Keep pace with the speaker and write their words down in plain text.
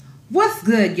What's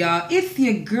good, y'all? It's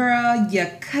your girl, your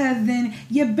cousin,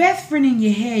 your best friend in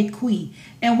your head, Quee.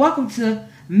 And welcome to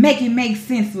Make It Make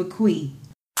Sense with Quee.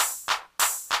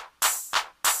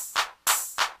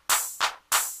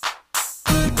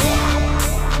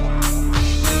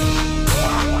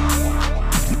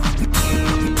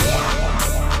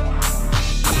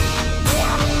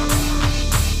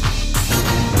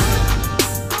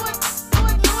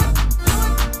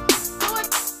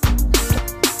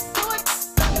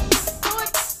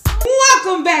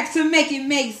 Welcome back to Make It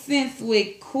Make Sense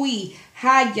with Quee.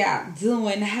 How y'all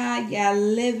doing? How y'all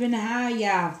living? How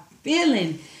y'all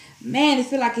feeling? Man, it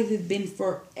feels like it has been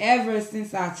forever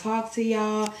since I talked to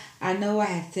y'all. I know I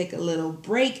had to take a little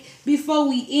break before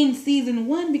we end season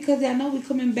 1 because I know we're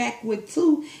coming back with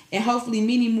 2 and hopefully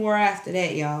many more after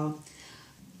that, y'all.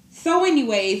 So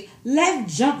anyways,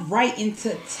 let's jump right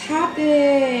into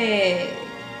topic.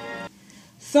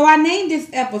 So I named this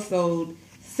episode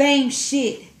Same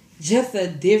Shit, Just a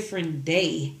Different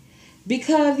Day.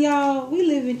 Because, y'all, we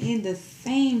living in the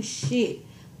same shit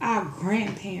our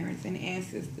grandparents and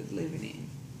ancestors living in.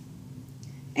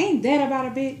 Ain't that about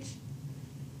a bitch?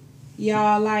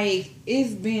 Y'all, like,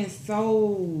 it's been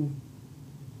so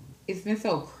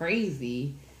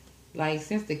crazy. Like,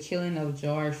 since the killing of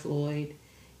George Floyd,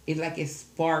 it's like it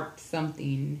sparked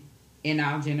something in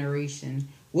our generation.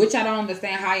 Which I don't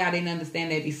understand how y'all didn't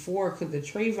understand that before. Because the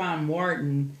Trayvon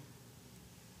Martin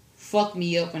fucked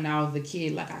me up when I was a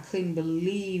kid. Like, I couldn't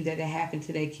believe that it happened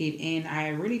to that kid. And I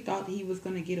really thought he was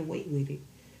going to get away with it.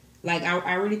 Like,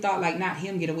 I really thought, like, not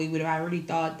him get away with it. I really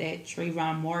thought that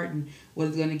Trayvon Martin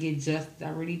was going to get justice. I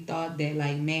really thought that,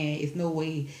 like, man, it's no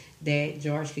way that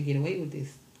George could get away with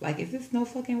this. Like, is this no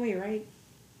fucking way, right?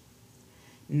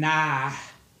 Nah.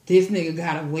 This nigga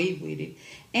got away with it.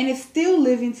 And it's still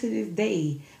living to this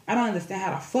day. I don't understand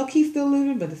how the fuck he's still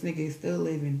living, but this nigga is still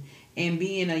living. And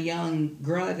being a young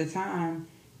girl at the time,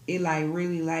 it like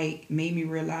really like made me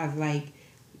realize like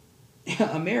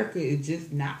America is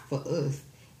just not for us.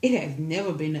 It has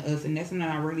never been to us. And that's when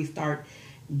I really start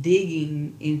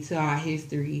digging into our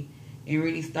history and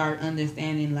really start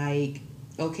understanding like,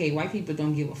 okay, white people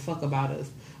don't give a fuck about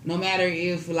us. No matter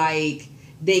if like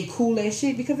they cool as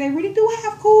shit, because they really do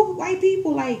have cool white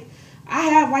people. Like, I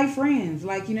have white friends,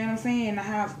 like, you know what I'm saying? I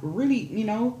have really, you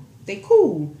know, they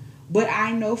cool. But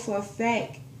I know for a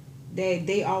fact that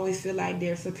they always feel like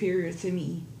they're superior to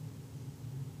me.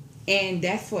 And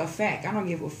that's for a fact. I don't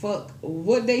give a fuck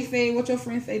what they say, what your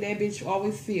friends say. That bitch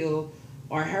always feel,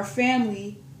 or her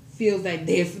family feels like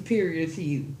they're superior to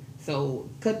you. So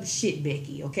cut the shit,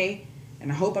 Becky, okay? And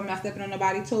I hope I'm not stepping on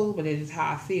nobody's toes, but that is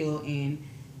how I feel. And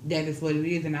that is what it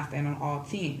is. And I stand on all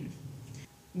 10.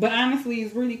 But honestly,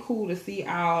 it's really cool to see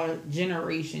our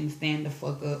generation stand the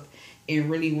fuck up and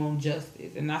really want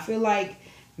justice. And I feel like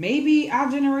maybe our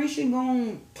generation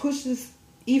gonna push us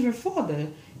even further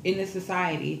in this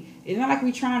society. It's not like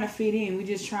we trying to fit in. We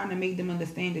just trying to make them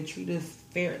understand and treat us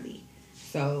fairly.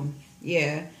 So,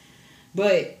 yeah.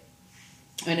 But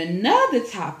on another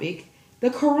topic, the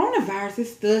coronavirus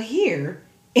is still here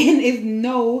and is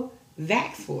no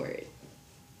vax for it.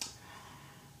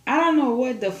 I don't know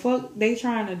what the fuck they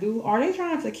trying to do. Are they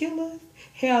trying to kill us?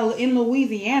 Hell, in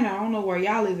Louisiana, I don't know where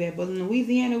y'all live at, but in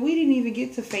Louisiana, we didn't even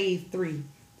get to phase 3.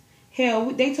 Hell,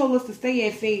 they told us to stay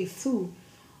at phase 2.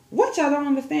 What y'all don't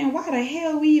understand? Why the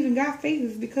hell we even got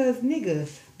phases? Because, nigga,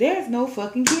 there's no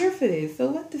fucking cure for this. So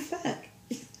what the fuck?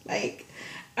 Like,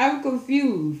 I'm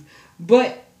confused.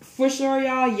 But for sure,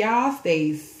 y'all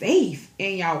stay safe.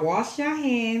 And y'all wash your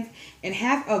hands and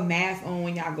have a mask on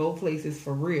when y'all go places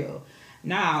for real.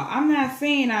 Now, I'm not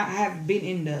saying I have been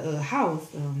in the house.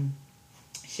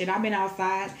 Shit, I've been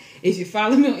outside. If you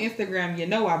follow me on Instagram, you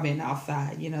know I've been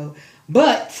outside, you know.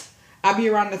 But I be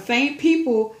around the same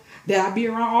people that I be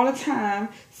around all the time.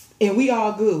 And we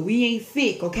all good. We ain't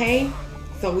sick, okay?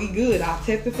 So we good. I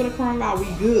tested for the coronavirus.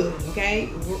 We good, okay? I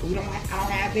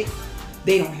don't have it.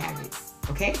 They don't have it,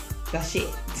 okay? That's shit.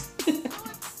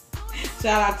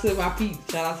 Shout out to my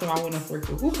peeps. Shout out to my winner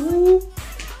circle. Woo-hoo.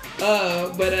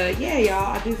 Yeah,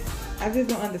 y'all, I just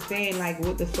don't understand, like,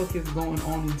 what the fuck is going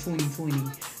on in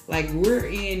 2020. Like, we're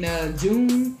in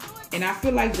June, and I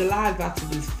feel like July is about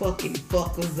to just fucking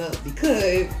fuck us up,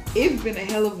 because it's been a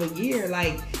hell of a year.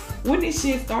 Like, when this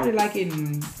shit started, like,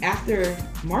 after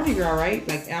Mardi Gras, right?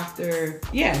 Like,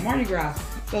 Mardi Gras.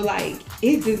 So, like,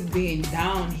 it's just been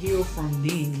downhill from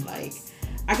then. Like,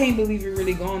 I can't believe we're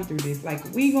really going through this. Like,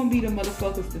 we gonna be the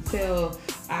motherfuckers to tell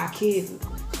our kids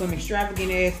some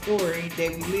extravagant ass story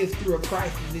that we lived through a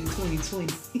crisis in 2020.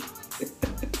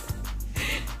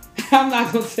 I'm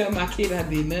not gonna tell my kid I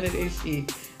did none of that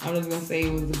shit. I'm just gonna say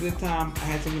it was a good time. I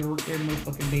had to go to work every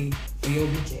motherfucking day. for your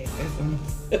bitch ass.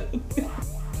 That's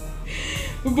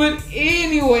But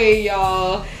anyway,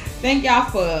 y'all, thank y'all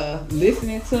for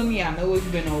listening to me. I know it's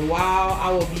been a while.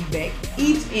 I will be back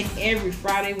each and every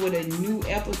Friday with a new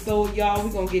episode, y'all.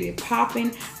 We're going to get it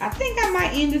popping. I think I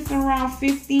might end this around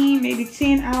 15, maybe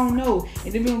 10. I don't know.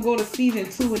 And then we're going to go to season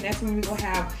 2, and that's when we're going to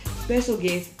have special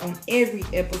guests on every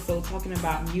episode talking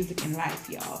about music and life,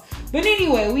 y'all. But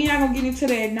anyway, we're not going to get into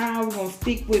that now. We're going to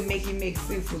stick with Make It Make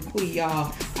Sense with Quee,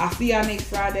 y'all. I'll see y'all next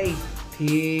Friday.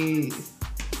 Peace.